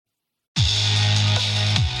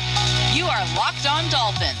are Locked On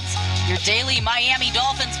Dolphins, your daily Miami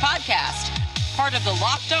Dolphins podcast, part of the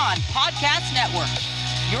Locked On Podcast Network,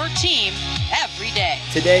 your team every day.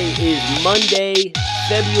 Today is Monday,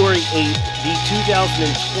 February 8th. The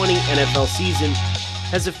 2020 NFL season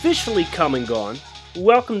has officially come and gone.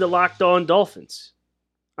 Welcome to Locked On Dolphins.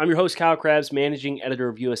 I'm your host, Kyle Krabs, managing editor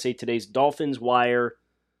of USA Today's Dolphins Wire,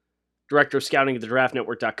 director of scouting at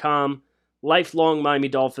thedraftnetwork.com, lifelong Miami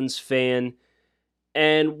Dolphins fan,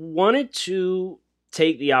 and wanted to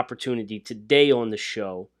take the opportunity today on the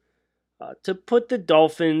show to put the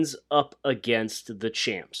Dolphins up against the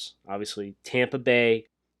champs. Obviously, Tampa Bay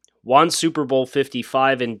won Super Bowl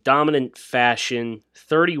 55 in dominant fashion,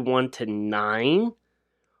 31-9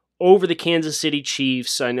 over the Kansas City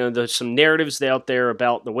Chiefs. I know there's some narratives out there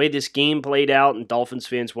about the way this game played out, and Dolphins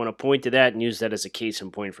fans want to point to that and use that as a case in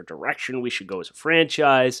point for direction we should go as a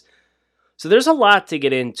franchise. So there's a lot to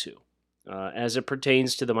get into as it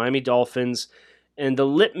pertains to the Miami Dolphins and the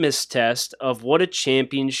litmus test of what a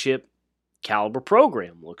championship caliber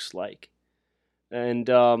program looks like. And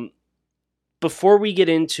before we get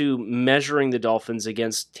into measuring the Dolphins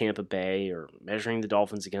against Tampa Bay or measuring the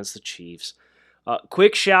Dolphins against the Chiefs,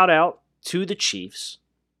 quick shout out to the Chiefs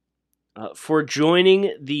for joining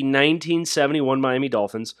the 1971 Miami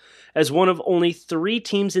Dolphins as one of only 3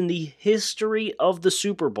 teams in the history of the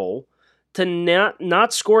Super Bowl to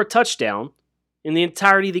not score a touchdown in the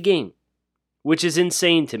entirety of the game, which is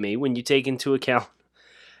insane to me when you take into account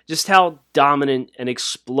just how dominant and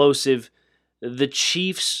explosive the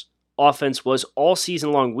Chiefs' offense was all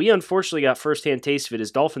season long. We unfortunately got firsthand taste of it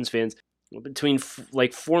as Dolphins fans. Between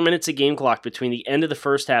 4 minutes of game clock between the end of the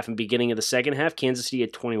first half and beginning of the second half, Kansas City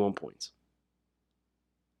had 21 points.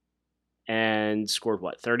 And scored,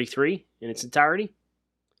 33 in its entirety?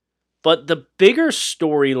 But the bigger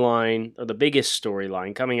storyline, or the biggest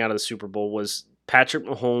storyline coming out of the Super Bowl was Patrick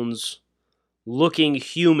Mahomes looking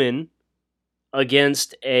human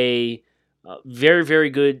against a very, very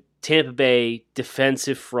good Tampa Bay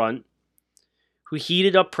defensive front who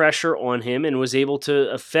heated up pressure on him and was able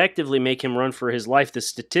to effectively make him run for his life. The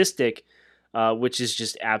statistic, which is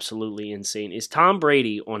just absolutely insane, is Tom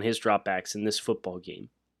Brady on his dropbacks in this football game.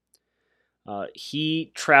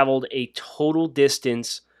 He traveled a total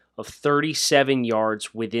distance of 37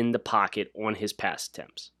 yards within the pocket on his pass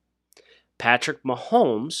attempts. Patrick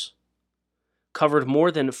Mahomes covered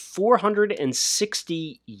more than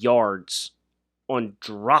 460 yards on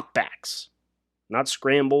dropbacks, not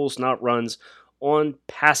scrambles, not runs, on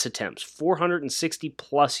pass attempts, 460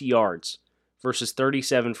 plus yards versus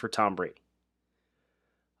 37 for Tom Brady.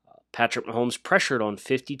 Patrick Mahomes pressured on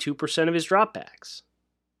 52% of his dropbacks.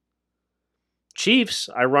 Chiefs,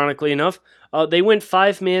 ironically enough, they went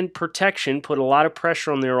 5-man protection, put a lot of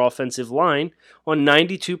pressure on their offensive line on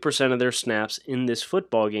 92% of their snaps in this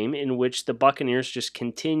football game, in which the Buccaneers just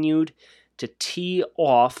continued to tee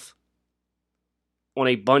off on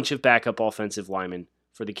a bunch of backup offensive linemen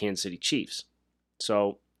for the Kansas City Chiefs.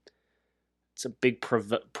 So it's a big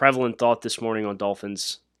prevalent thought this morning on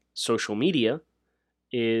Dolphins social media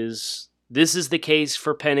is this is the case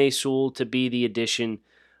for Penei Sewell to be the addition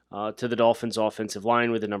to the Dolphins offensive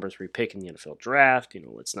line with the number 3 pick in the NFL draft.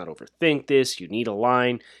 Let's not overthink this. You need a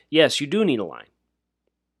line. Yes, you do need a line.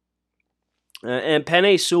 And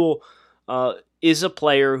Penei Sewell is a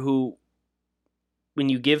player who, when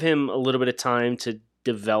you give him a little bit of time to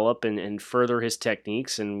develop and further his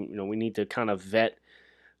techniques, and we need to kind of vet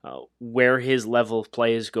where his level of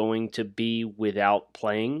play is going to be without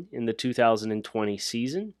playing in the 2020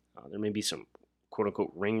 season. There may be some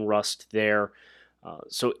quote-unquote ring rust there.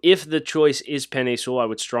 So if the choice is Penei Sewell, I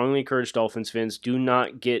would strongly encourage Dolphins fans, do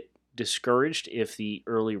not get discouraged if the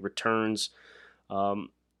early returns are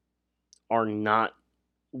not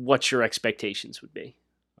what your expectations would be.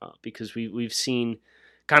 Because we've seen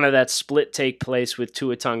kind of that split take place with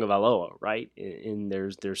Tua Tagovailoa, right? And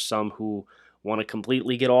there's some who want to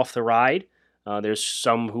completely get off the ride. There's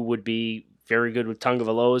some who would be very good with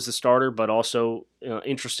Tagovailoa as the starter, but also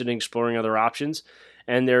interested in exploring other options.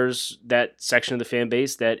 And there's that section of the fan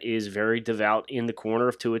base that is very devout in the corner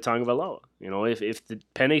of Tua Tagovailoa. If the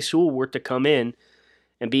Penei Sewell were to come in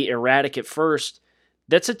and be erratic at first,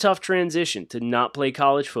 that's a tough transition to not play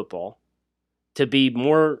college football, to be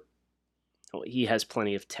more. Well, he has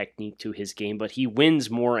plenty of technique to his game, but he wins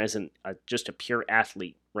more as just a pure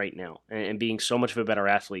athlete right now, and being so much of a better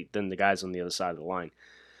athlete than the guys on the other side of the line.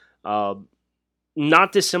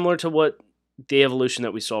 Not dissimilar to what the evolution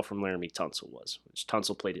that we saw from Laremy Tunsil was, which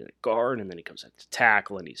Tunsil played in a guard, and then he comes out to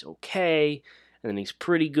tackle, and he's okay, and then he's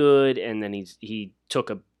pretty good, and then he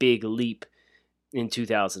took a big leap in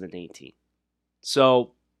 2018.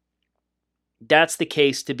 So That's the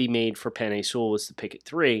case to be made for Penei Sewell as the pick at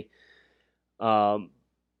 3.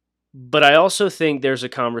 But I also think there's a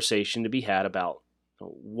conversation to be had about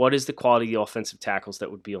what is the quality of the offensive tackles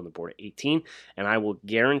that would be on the board at 18. And I will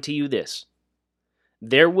guarantee you this.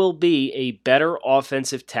 There will be a better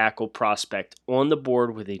offensive tackle prospect on the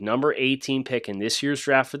board with a number 18 pick in this year's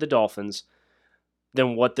draft for the Dolphins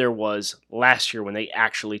than what there was last year when they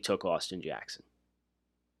actually took Austin Jackson.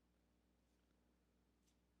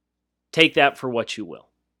 Take that for what you will.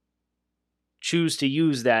 Choose to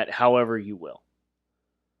use that however you will.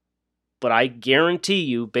 But I guarantee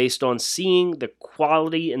you, based on seeing the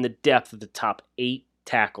quality and the depth of the top 8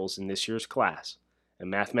 tackles in this year's class, and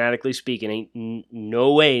mathematically speaking, ain't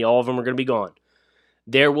no way all of them are going to be gone,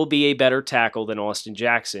 there will be a better tackle than Austin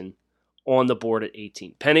Jackson on the board at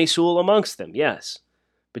 18. Penei Sewell amongst them, yes.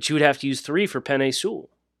 But you would have to use 3 for Penei Sewell.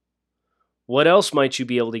 What else might you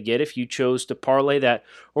be able to get if you chose to parlay that?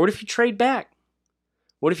 Or what if you trade back?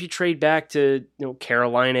 What if you trade back to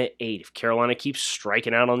Carolina at 8? If Carolina keeps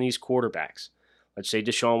striking out on these quarterbacks. Let's say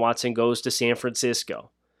Deshaun Watson goes to San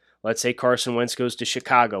Francisco. Let's say Carson Wentz goes to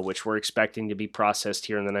Chicago, which we're expecting to be processed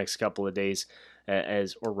here in the next couple of days,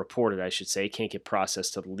 or reported, I should say. It can't get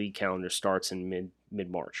processed till the league calendar starts in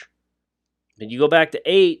mid-March. But you go back to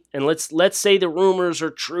 8, and let's say the rumors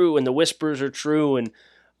are true and the whispers are true, and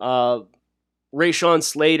Rashawn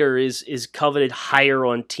Slater is coveted higher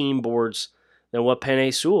on team boards than what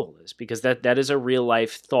Penei Sewell is, because that is a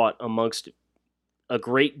real-life thought amongst a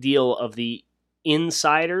great deal of the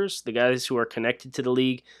insiders, the guys who are connected to the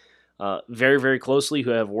league very, very closely,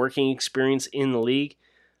 who have working experience in the league.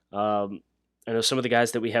 I know some of the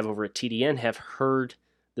guys that we have over at TDN have heard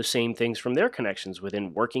the same things from their connections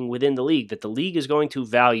working within the league, that the league is going to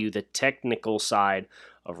value the technical side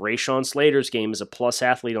of Rashawn Slater's game as a plus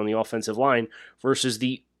athlete on the offensive line versus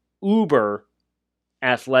the uber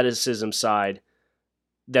athleticism side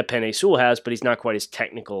that Penei Sewell has, but he's not quite as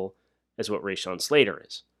technical as what Rashawn Slater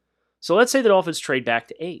is. So let's say the Dolphins trade back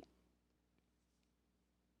to 8.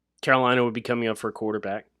 Carolina would be coming up for a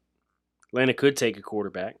quarterback. Atlanta could take a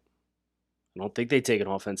quarterback. I don't think they'd take an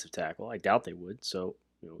offensive tackle. I doubt they would. So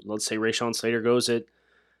let's say Rashawn Slater goes at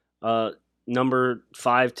number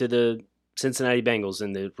 5 to the Cincinnati Bengals,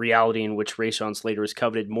 and the reality in which Rashawn Slater is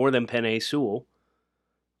coveted more than Penei Sewell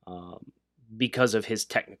because of his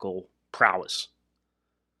technical prowess.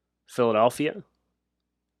 Philadelphia,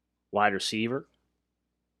 wide receiver.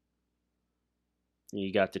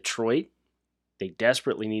 You got Detroit. They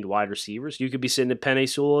desperately need wide receivers. You could be sitting at Penei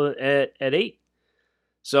Sewell at 8.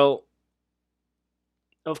 So,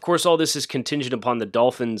 of course, all this is contingent upon the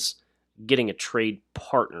Dolphins getting a trade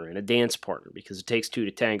partner and a dance partner, because it takes 2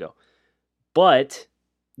 to tango. But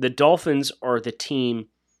the Dolphins are the team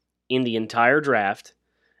in the entire draft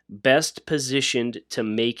best positioned to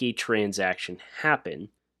make a transaction happen,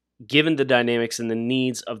 given the dynamics and the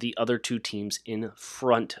needs of the other 2 teams in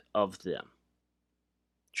front of them.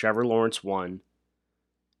 Trevor Lawrence 1,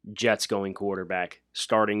 Jets going quarterback,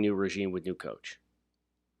 starting new regime with new coach.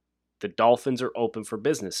 The Dolphins are open for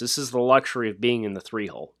business. This is the luxury of being in the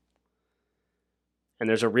 3-hole. And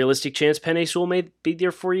there's a realistic chance Penei Sewell may be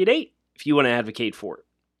there for you at 8 if you want to advocate for it.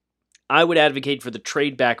 I would advocate for the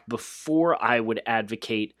trade back before I would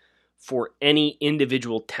advocate for any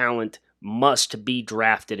individual talent must be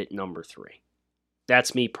drafted at number 3.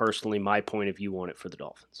 That's me personally, my point of view on it for the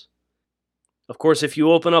Dolphins. Of course, if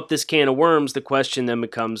you open up this can of worms, the question then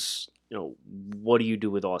becomes, what do you do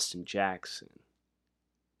with Austin Jackson?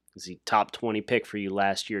 Is he top 20 pick for you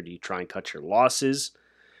last year? Do you try and cut your losses?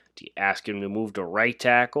 Do you ask him to move to right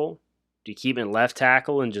tackle? Do you keep him at left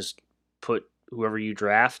tackle and just put whoever you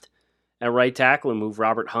draft at right tackle and move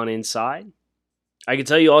Robert Hunt inside? I can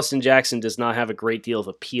tell you Austin Jackson does not have a great deal of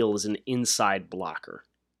appeal as an inside blocker.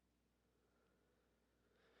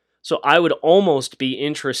 So I would almost be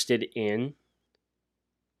interested in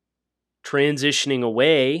transitioning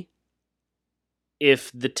away.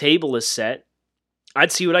 If the table is set,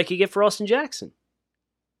 I'd see what I could get for Austin Jackson.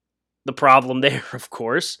 The problem there, of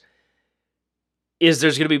course, is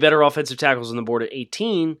there's going to be better offensive tackles on the board at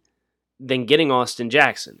 18 than getting Austin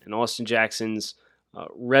Jackson. And Austin Jackson's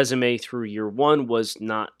resume through year 1 was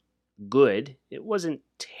not good. It wasn't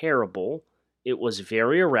terrible. It was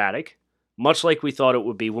very erratic, much like we thought it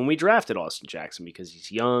would be when we drafted Austin Jackson, because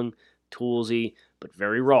he's young, toolsy, but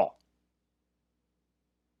very raw.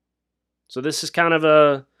 So this is kind of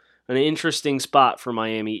an interesting spot for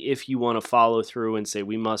Miami if you want to follow through and say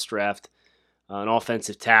we must draft an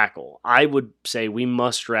offensive tackle. I would say we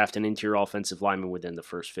must draft an interior offensive lineman within the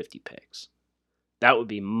first 50 picks. That would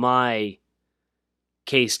be my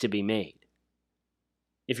case to be made.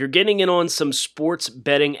 If you're getting in on some sports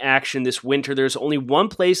betting action this winter, there's only one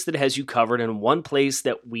place that has you covered and one place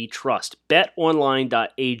that we trust,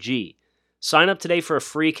 betonline.ag. Sign up today for a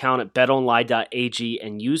free account at betonline.ag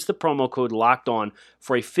and use the promo code LOCKEDON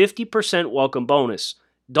for a 50% welcome bonus.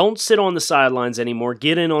 Don't sit on the sidelines anymore.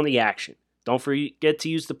 Get in on the action. Don't forget to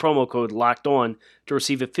use the promo code LOCKEDON to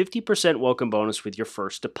receive a 50% welcome bonus with your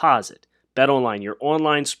first deposit. BetOnline, your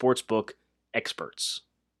online sportsbook experts.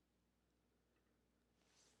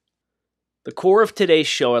 The core of today's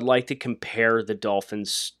show, I'd like to compare the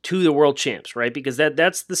Dolphins to the world champs, right? Because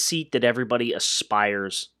that's the seat that everybody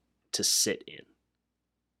aspires to sit in,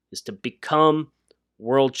 is to become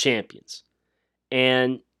world champions.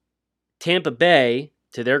 And Tampa Bay,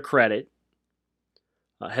 to their credit,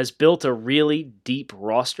 has built a really deep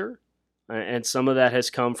roster, and some of that has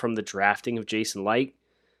come from the drafting of Jason Licht.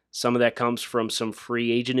 Some of that comes from some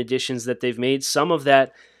free agent additions that they've made. Some of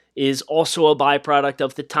that is also a byproduct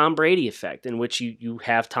of the Tom Brady effect, in which you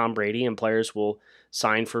have Tom Brady and players will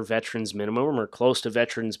sign for veterans minimum or close to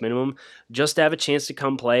veterans minimum just to have a chance to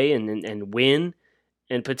come play and win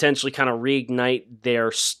and potentially kind of reignite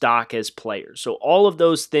their stock as players. So all of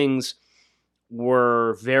those things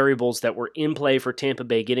were variables that were in play for Tampa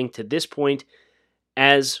Bay getting to this point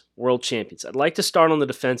as world champions. I'd like to start on the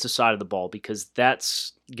defensive side of the ball because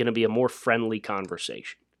that's going to be a more friendly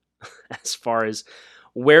conversation as far as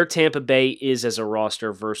where Tampa Bay is as a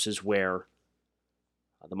roster versus where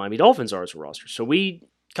the Miami Dolphins are as a roster. So we,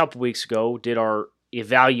 a couple weeks ago, did our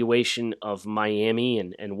evaluation of Miami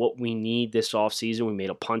and what we need this offseason. We made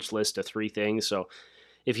a punch list of 3 things. So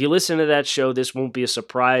if you listen to that show, this won't be a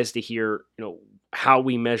surprise to hear how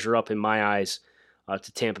we measure up in my eyes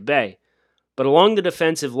to Tampa Bay. But along the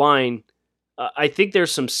defensive line, I think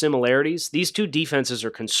there's some similarities. These two defenses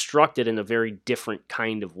are constructed in a very different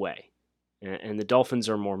kind of way. And the Dolphins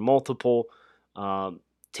are more multiple.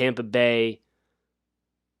 Tampa Bay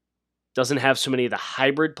doesn't have so many of the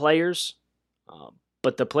hybrid players,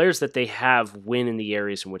 but the players that they have win in the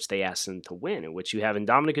areas in which they ask them to win, in which you have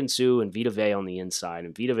Ndamukong Suh and Vita Vea on the inside.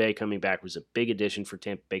 And Vita Vea coming back was a big addition for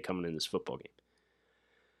Tampa Bay coming in this football game.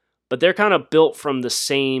 But they're kind of built from the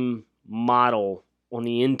same model on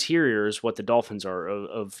the interior as what the Dolphins are,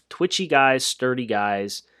 of twitchy guys, sturdy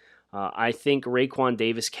guys. I think Raekwon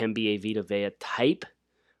Davis can be a Vita Vea type.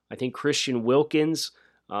 I think Christian Wilkins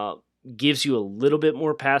gives you a little bit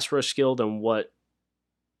more pass rush skill than what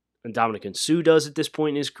Ndamukong Suh does at this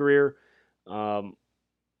point in his career,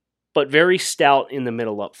 but very stout in the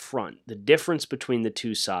middle up front. The difference between the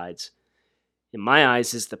two sides, in my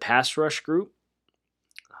eyes, is the pass rush group.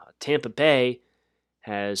 Tampa Bay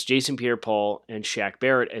has Jason Pierre-Paul and Shaq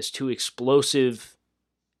Barrett as 2 explosive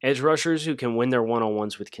edge rushers who can win their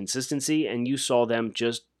one-on-ones with consistency, and you saw them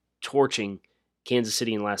just torching Kansas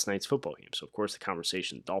City in last night's football game. So, of course, the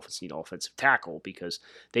conversation, the Dolphins need offensive tackle because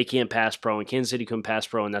they can't pass pro, and Kansas City couldn't pass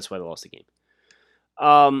pro, and that's why they lost the game.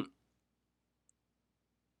 I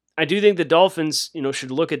do think the Dolphins, should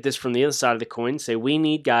look at this from the other side of the coin and say, we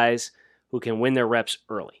need guys who can win their reps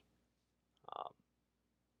early.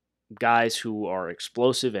 Guys who are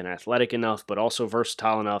explosive and athletic enough, but also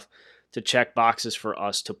versatile enough to check boxes for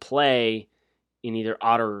us to play in either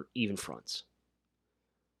odd or even fronts.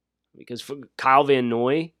 Because Kyle Van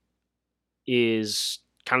Noy is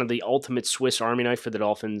kind of the ultimate Swiss Army knife for the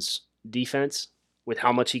Dolphins defense with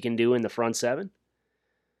how much he can do in the front 7.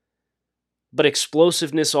 But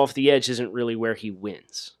explosiveness off the edge isn't really where he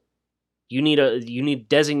wins. You need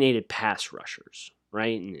designated pass rushers,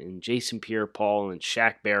 right? And Jason Pierre-Paul and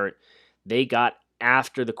Shaq Barrett, they got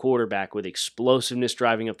after the quarterback with explosiveness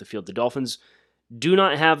driving up the field. The Dolphins do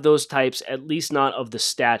not have those types, at least not of the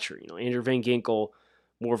stature. Andrew Van Ginkel,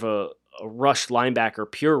 more of a rush linebacker,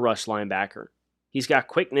 pure rush linebacker. He's got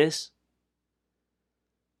quickness.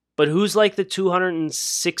 But who's like the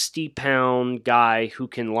 260-pound guy who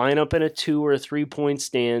can line up in a 2 or a 3-point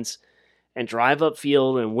stance and drive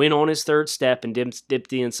upfield and win on his third step and dip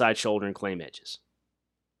the inside shoulder and claim edges?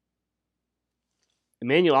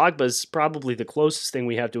 Emmanuel Ogbah is probably the closest thing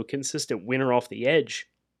we have to a consistent winner off the edge.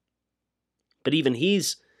 But even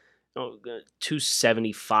he's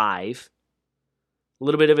 275. A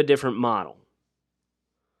little bit of a different model.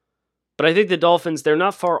 But I think the Dolphins, they're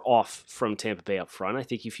not far off from Tampa Bay up front. I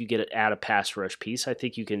think if you add a pass rush piece, I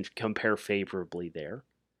think you can compare favorably there.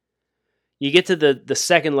 You get to the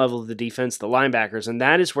second level of the defense, the linebackers, and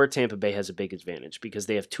that is where Tampa Bay has a big advantage because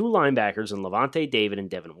they have 2 linebackers in Levante David and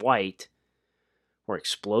Devin White who are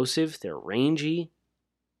explosive, they're rangy,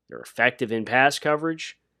 they're effective in pass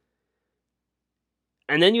coverage.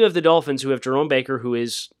 And then you have the Dolphins who have Jerome Baker, who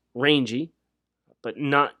is rangy, but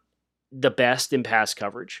not the best in pass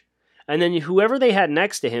coverage. And then whoever they had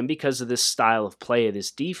next to him, because of this style of play of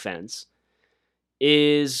this defense,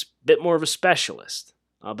 is a bit more of a specialist.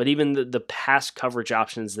 But even the pass coverage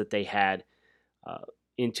options that they had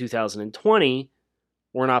in 2020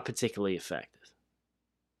 were not particularly effective.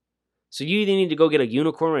 So you either need to go get a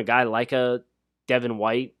unicorn, a guy like a Devin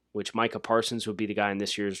White, which Micah Parsons would be the guy in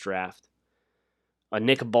this year's draft. A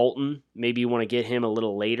Nick Bolton, maybe you want to get him a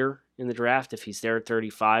little later in the draft. If he's there at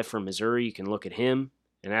 35 from Missouri, you can look at him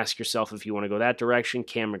and ask yourself if you want to go that direction.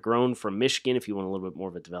 Cam McGrone from Michigan, if you want a little bit more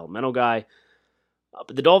of a developmental guy.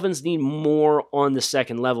 But the Dolphins need more on the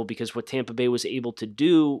second level, because what Tampa Bay was able to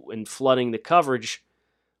do in flooding the coverage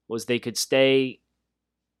was they could stay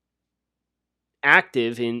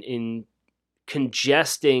active in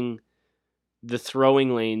congesting the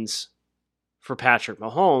throwing lanes for Patrick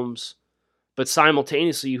Mahomes, but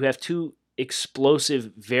simultaneously you have two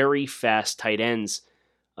explosive, very fast tight ends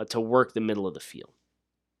to work the middle of the field.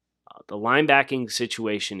 The linebacking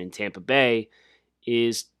situation in Tampa Bay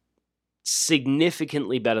is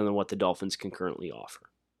significantly better than what the Dolphins can currently offer.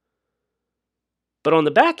 But on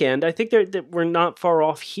the back end, I think that we're not far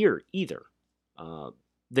off here either.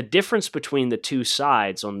 The difference between the two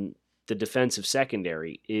sides on the defensive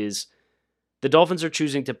secondary is the Dolphins are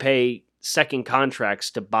choosing to pay second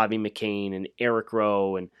contracts to Bobby McCain and Eric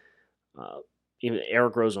Rowe, and even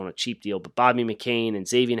Eric Rowe's on a cheap deal, but Bobby McCain and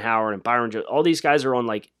Xavier Howard and Byron Jones, all these guys are on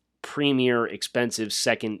like premier, expensive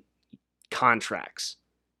second contracts.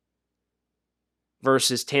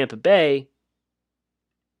 Versus Tampa Bay,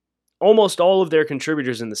 almost all of their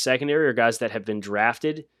contributors in the secondary are guys that have been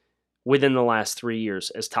drafted within the last 3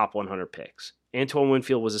 years as top 100 picks. Antoine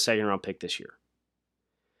Winfield was a second-round pick this year.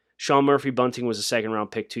 Sean Murphy-Bunting was a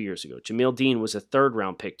second-round pick 2 years ago. Jamil Dean was a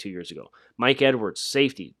third-round pick 2 years ago. Mike Edwards,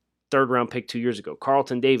 safety, third-round pick 2 years ago.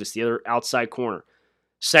 Carlton Davis, the other outside corner,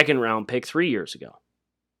 second-round pick 3 years ago.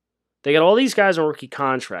 They got all these guys on rookie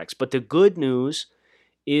contracts, but the good news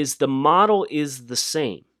is the model is the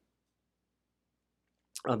same.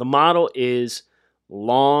 The model is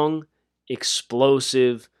long,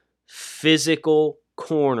 explosive, physical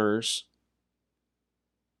corners.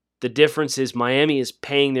 The difference is Miami is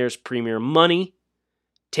paying theirs premier money.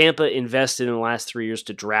 Tampa invested in the last 3 years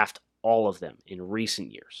to draft all of them in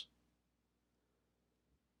recent years.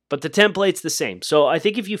 But the template's the same. So I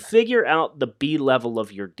think if you figure out the B level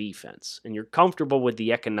of your defense and you're comfortable with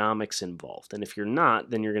the economics involved, and if you're not,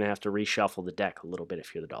 then you're going to have to reshuffle the deck a little bit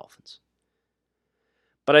if you're the Dolphins.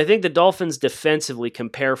 But I think the Dolphins defensively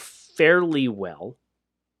compare fairly well.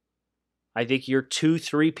 I think you're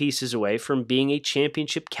 2-3 pieces away from being a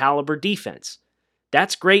championship caliber defense.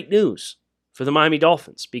 That's great news for the Miami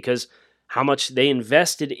Dolphins, because how much they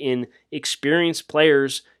invested in experienced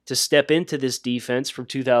players to step into this defense from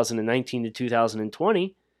 2019 to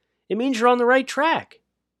 2020, it means you're on the right track.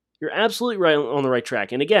 You're absolutely right on the right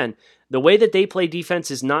track. And again, the way that they play defense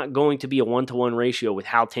is not going to be a 1-to-1 ratio with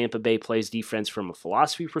how Tampa Bay plays defense from a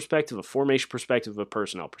philosophy perspective, a formation perspective, a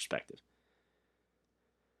personnel perspective.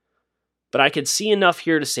 But I could see enough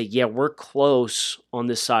here to say, yeah, we're close on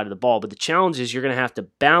this side of the ball. But the challenge is you're going to have to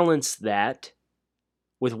balance that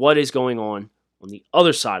with what is going on the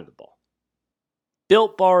other side of the ball.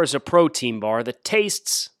 Built Bar is a protein bar that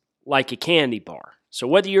tastes like a candy bar. So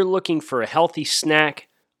whether you're looking for a healthy snack,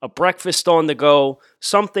 a breakfast on the go,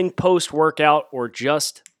 something post-workout, or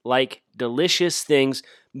just like delicious things,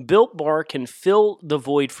 Built Bar can fill the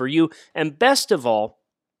void for you. And best of all,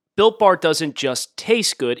 Built Bar doesn't just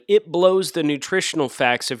taste good, it blows the nutritional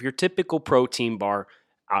facts of your typical protein bar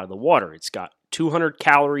out of the water. It's got 200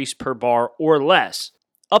 calories per bar or less.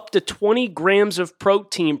 Up to 20 grams of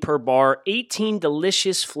protein per bar, 18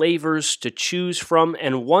 delicious flavors to choose from,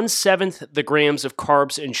 and 1/7 the grams of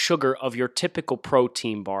carbs and sugar of your typical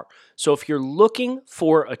protein bar. So if you're looking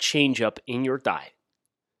for a change up in your diet,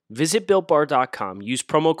 visit BuiltBar.com, use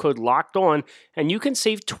promo code LOCKEDON, and you can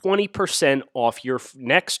save 20% off your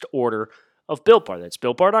next order of Built Bar. That's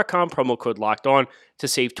BuiltBar.com, promo code LOCKEDON to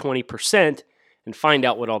save 20% and find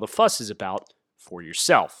out what all the fuss is about for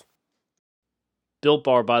yourself. Built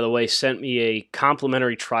Bar, by the way, sent me a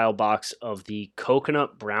complimentary trial box of the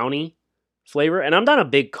coconut brownie flavor. And I'm not a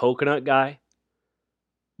big coconut guy,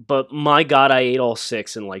 but my God, I ate all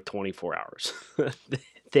 6 in like 24 hours.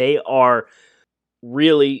 They are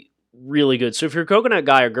really, really good. So if you're a coconut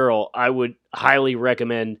guy or girl, I would highly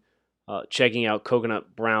recommend checking out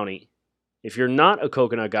coconut brownie. If you're not a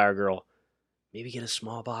coconut guy or girl, maybe get a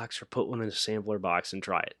small box or put one in a sampler box and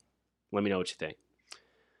try it. Let me know what you think.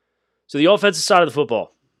 So the offensive side of the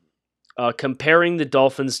football, comparing the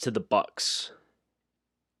Dolphins to the Bucs.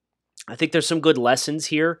 I think there's some good lessons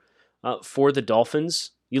here for the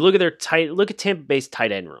Dolphins. You look at Tampa Bay's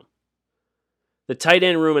tight end room. The tight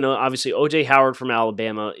end room, and obviously O.J. Howard from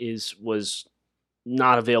Alabama was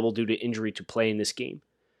not available due to injury to play in this game.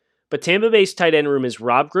 But Tampa Bay's tight end room is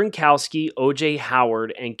Rob Gronkowski, O.J.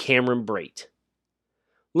 Howard, and Cameron Brate.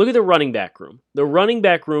 Look at the running back room. The running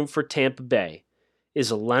back room for Tampa Bay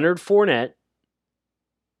is Leonard Fournette,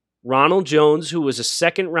 Ronald Jones, who was a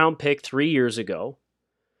second-round pick 3 years ago,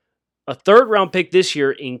 a third-round pick this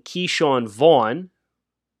year in Keyshawn Vaughn,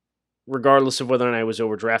 regardless of whether or not I was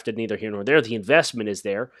overdrafted, neither here nor there, the investment is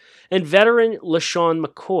there, and veteran LaShawn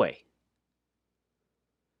McCoy.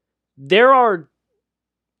 There are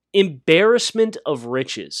embarrassment of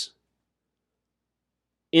riches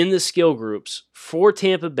in the skill groups for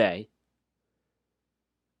Tampa Bay.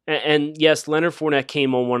 And yes, Leonard Fournette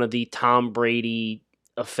came on one of the Tom Brady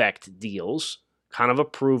effect deals. Kind of a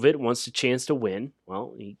prove it, wants a chance to win.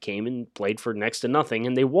 Well, he came and played for next to nothing,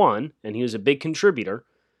 and they won, and he was a big contributor.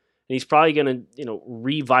 And he's probably going to,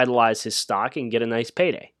 revitalize his stock and get a nice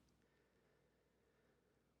payday.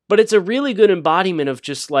 But it's a really good embodiment of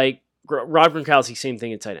just like Rob Gronkowski, same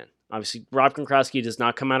thing at tight end. Obviously, Rob Gronkowski does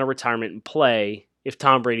not come out of retirement and play if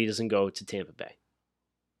Tom Brady doesn't go to Tampa Bay.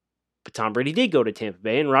 But Tom Brady did go to Tampa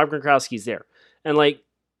Bay, and Rob Gronkowski's there. And,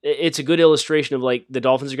 it's a good illustration of, the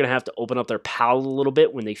Dolphins are going to have to open up their palate a little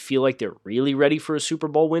bit when they feel like they're really ready for a Super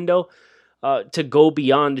Bowl window to go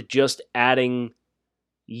beyond just adding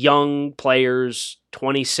young players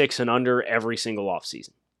 26 and under every single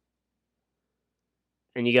offseason.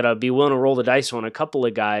 And you got to be willing to roll the dice on a couple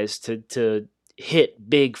of guys to hit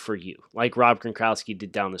big for you, like Rob Gronkowski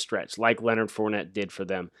did down the stretch, like Leonard Fournette did for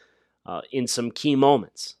them in some key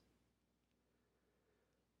moments.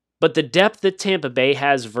 But the depth that Tampa Bay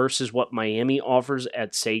has versus what Miami offers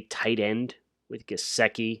at, say, tight end with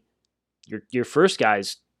Gesicki, your first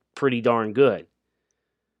guy's pretty darn good.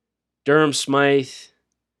 Durham Smythe,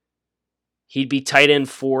 he'd be tight end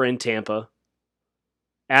 4 in Tampa.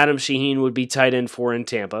 Adam Shaheen would be tight end 4 in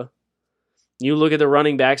Tampa. You look at the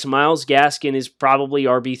running backs, Myles Gaskin is probably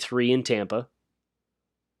RB3 in Tampa.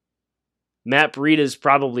 Matt Breida is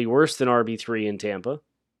probably worse than RB3 in Tampa.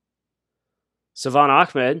 Savon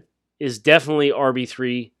Ahmed is definitely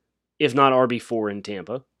RB3, if not RB4 in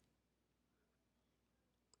Tampa.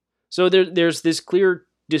 So there's this clear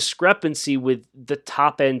discrepancy with the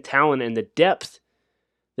top-end talent and the depth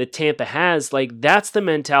that Tampa has. That's the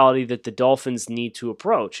mentality that the Dolphins need to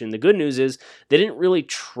approach. And the good news is they didn't really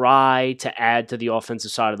try to add to the offensive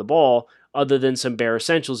side of the ball other than some bare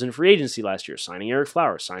essentials in free agency last year, signing Eric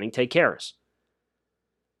Flowers, signing Tate Karras.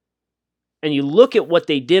 And you look at what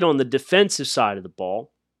they did on the defensive side of the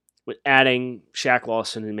ball with adding Shaq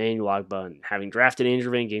Lawson and Emmanuel Ogbah and having drafted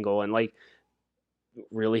Andrew Van Ginkel and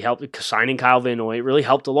really helped, signing Kyle Van Noy, it really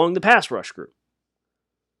helped along the pass rush group.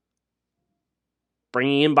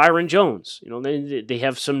 Bringing in Byron Jones. They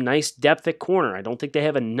have some nice depth at corner. I don't think they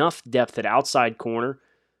have enough depth at outside corner.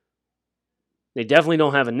 They definitely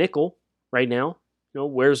don't have a nickel right now.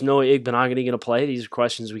 Where's Noah Igbenogany going to play? These are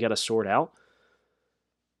questions we got to sort out.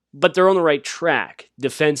 But they're on the right track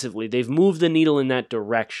defensively. They've moved the needle in that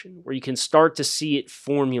direction where you can start to see it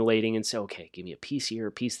formulating and say, okay, give me a piece here,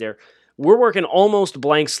 a piece there. We're working almost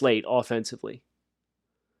blank slate offensively.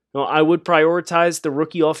 Now, I would prioritize the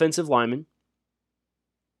rookie offensive lineman.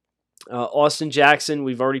 Austin Jackson,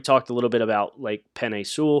 we've already talked a little bit about Penei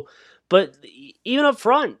Sewell. But even up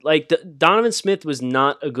front, Donovan Smith was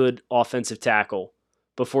not a good offensive tackle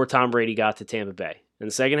before Tom Brady got to Tampa Bay. In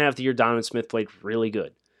the second half of the year, Donovan Smith played really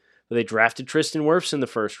good. But they drafted Tristan Wirfs in the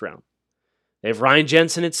first round. They have Ryan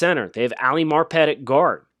Jensen at center. They have Ali Marpet at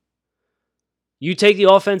guard. You take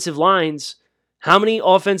the offensive lines, how many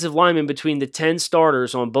offensive linemen between the 10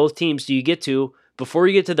 starters on both teams do you get to before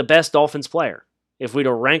you get to the best Dolphins player? If we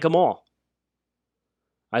were to rank them all.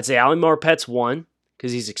 I'd say Ali Marpet's 1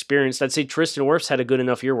 because he's experienced. I'd say Tristan Wirfs had a good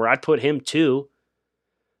enough year where I'd put him 2.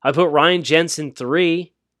 I'd put Ryan Jensen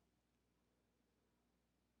 3.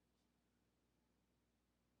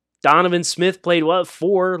 Donovan Smith played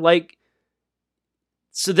 4?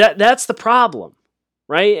 So that's the problem,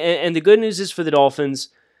 right? And the good news is for the Dolphins,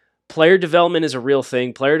 player development is a real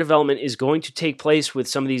thing. Player development is going to take place with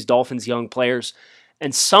some of these Dolphins young players,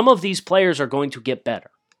 and some of these players are going to get better.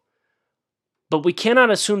 But we cannot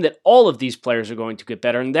assume that all of these players are going to get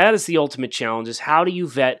better, and that is the ultimate challenge, is how do you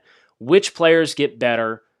vet which players get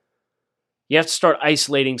better? You have to start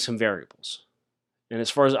isolating some variables. And as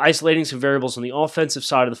far as isolating some variables on the offensive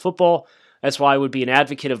side of the football, that's why I would be an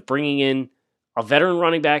advocate of bringing in a veteran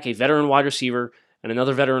running back, a veteran wide receiver, and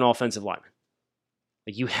another veteran offensive lineman.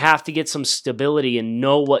 You have to get some stability and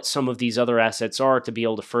know what some of these other assets are to be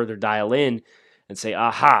able to further dial in and say,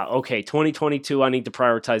 aha, okay, 2022, I need to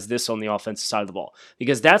prioritize this on the offensive side of the ball.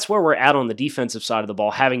 Because that's where we're at on the defensive side of the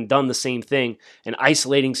ball, having done the same thing and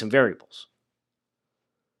isolating some variables.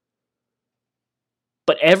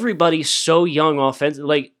 But everybody's so young offensive.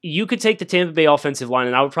 Like, you could take the Tampa Bay offensive line,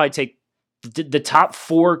 and I would probably take the top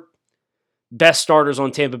 4 best starters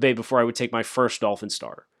on Tampa Bay before I would take my first Dolphins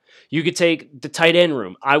starter. You could take the tight end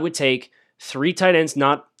room. I would take 3 tight ends,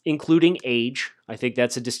 not including age. I think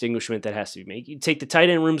that's a distinguishment that has to be made. You take the tight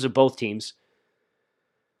end rooms of both teams.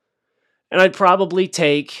 And I'd probably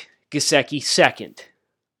take Gesicki second.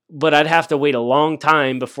 But I'd have to wait a long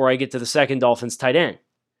time before I get to the second Dolphins tight end.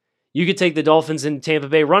 You could take the Dolphins and Tampa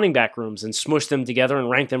Bay running back rooms and smush them together and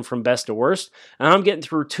rank them from best to worst. And I'm getting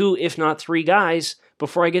through 2, if not 3 guys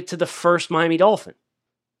before I get to the first Miami Dolphin.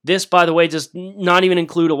 This, by the way, does not even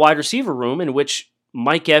include a wide receiver room in which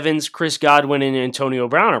Mike Evans, Chris Godwin, and Antonio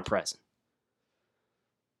Brown are present.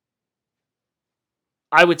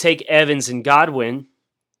 I would take Evans and Godwin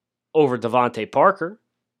over Devontae Parker.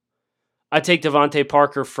 I'd take Devontae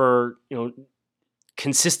Parker for,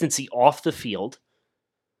 consistency off the field.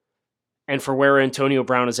 And for where Antonio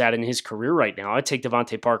Brown is at in his career right now, I'd take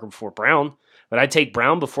Devontae Parker before Brown. But I'd take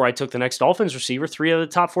Brown before I took the next Dolphins receiver. 3 of the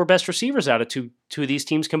top 4 best receivers out of two of these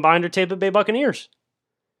teams combined are Tampa Bay Buccaneers.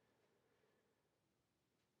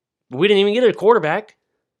 We didn't even get a quarterback.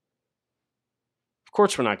 Of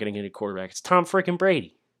course we're not going to get a quarterback. It's Tom frickin'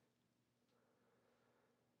 Brady.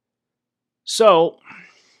 So,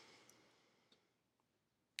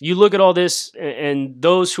 you look at all this, and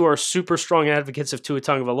those who are super strong advocates of Tua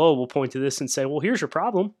Tagovailoa will point to this and say, well, here's your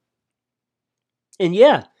problem. And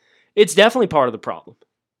yeah, it's definitely part of the problem.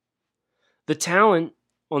 The talent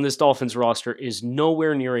on this Dolphins roster is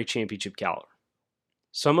nowhere near a championship caliber.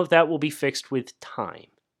 Some of that will be fixed with time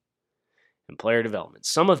and player development.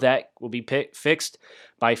 Some of that will be fixed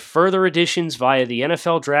by further additions via the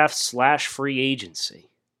NFL draft / free agency.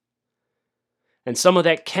 And some of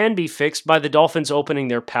that can be fixed by the Dolphins opening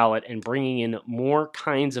their palette and bringing in more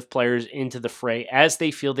kinds of players into the fray as they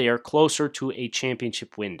feel they are closer to a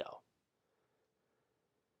championship window.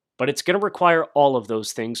 But it's going to require all of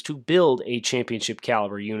those things to build a championship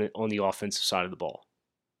caliber unit on the offensive side of the ball.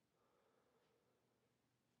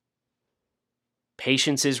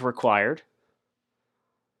 Patience is required.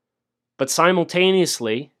 But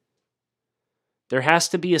simultaneously, there has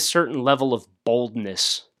to be a certain level of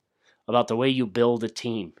boldness about the way you build a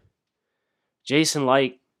team. Jason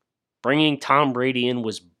Licht bringing Tom Brady in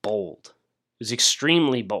was bold. It was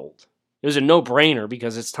extremely bold. It was a no-brainer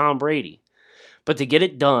because it's Tom Brady. But to get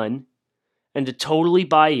it done and to totally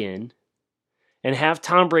buy in and have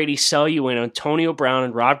Tom Brady sell you in Antonio Brown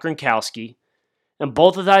and Rob Gronkowski, and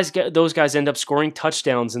both of those guys end up scoring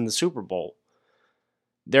touchdowns in the Super Bowl,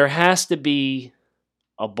 there has to be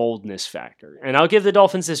a boldness factor. And I'll give the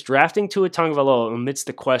Dolphins this: drafting Tua Tagovailoa amidst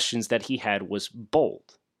the questions that he had was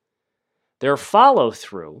bold. Their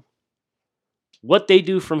follow-through, what they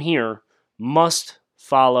do from here, must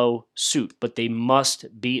follow suit, but they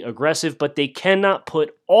must be aggressive, but they cannot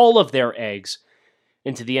put all of their eggs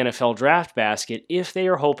into the NFL draft basket if they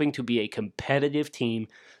are hoping to be a competitive team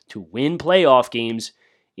to win playoff games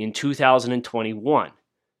in 2021.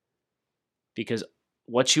 Because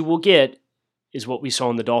what you will get is what we saw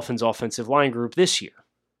in the Dolphins offensive line group this year.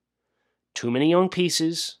 Too many young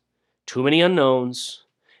pieces, too many unknowns,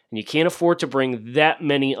 and you can't afford to bring that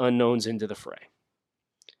many unknowns into the fray.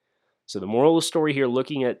 So the moral of the story here,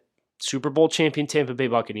 looking at Super Bowl champion Tampa Bay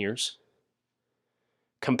Buccaneers,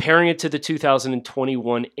 comparing it to the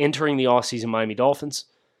 2021 entering the offseason Miami Dolphins,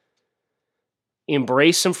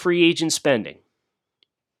 embrace some free agent spending.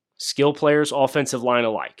 Skill players, offensive line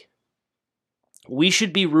alike. We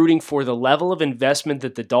should be rooting for the level of investment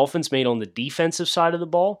that the Dolphins made on the defensive side of the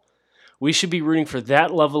ball. We should be rooting for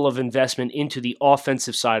that level of investment into the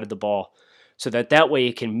offensive side of the ball so that way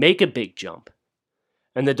it can make a big jump.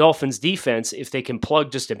 And the Dolphins defense, if they can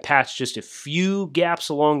plug just and patch just a few gaps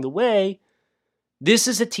along the way, this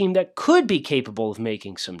is a team that could be capable of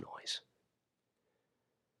making some noise.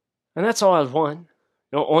 And that's all I want.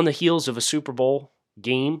 On the heels of a Super Bowl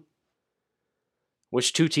game,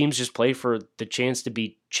 which 2 teams just play for the chance to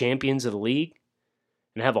be champions of the league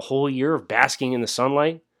and have a whole year of basking in the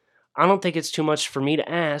sunlight, I don't think it's too much for me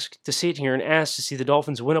to sit here and ask to see the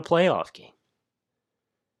Dolphins win a playoff game.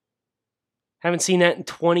 Haven't seen that in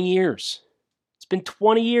 20 years. It's been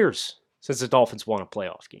 20 years since the Dolphins won a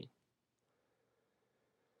playoff game.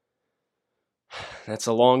 That's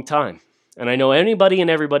a long time. And I know anybody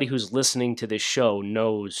and everybody who's listening to this show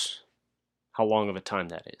knows how long of a time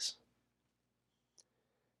that is.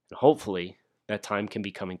 And hopefully, that time can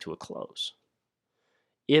be coming to a close.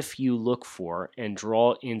 if you look for and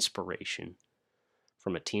draw inspiration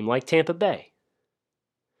from a team like Tampa Bay,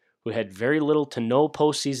 who had very little to no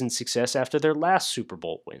postseason success after their last Super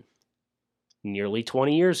Bowl win, nearly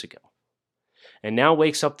 20 years ago, and now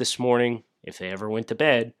wakes up this morning, if they ever went to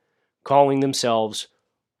bed, calling themselves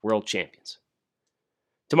world champions.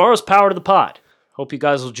 Tomorrow's Power to the Pod. Hope you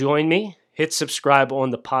guys will join me. Hit subscribe on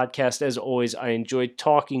the podcast. As always, I enjoyed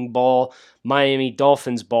talking ball, Miami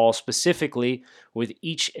Dolphins ball specifically, with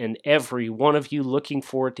each and every one of you. Looking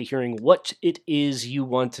forward to hearing what it is you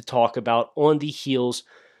want to talk about on the heels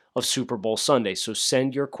of Super Bowl Sunday. So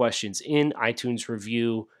send your questions in, iTunes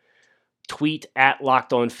review, tweet at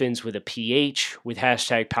LockedOnFins with a PH with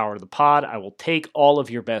hashtag Power to the Pod. I will take all of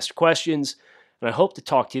your best questions, and I hope to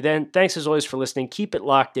talk to you then. Thanks as always for listening. Keep it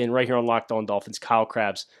locked in right here on Locked On Dolphins. Kyle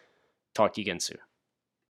Krabs. Talk to you again soon.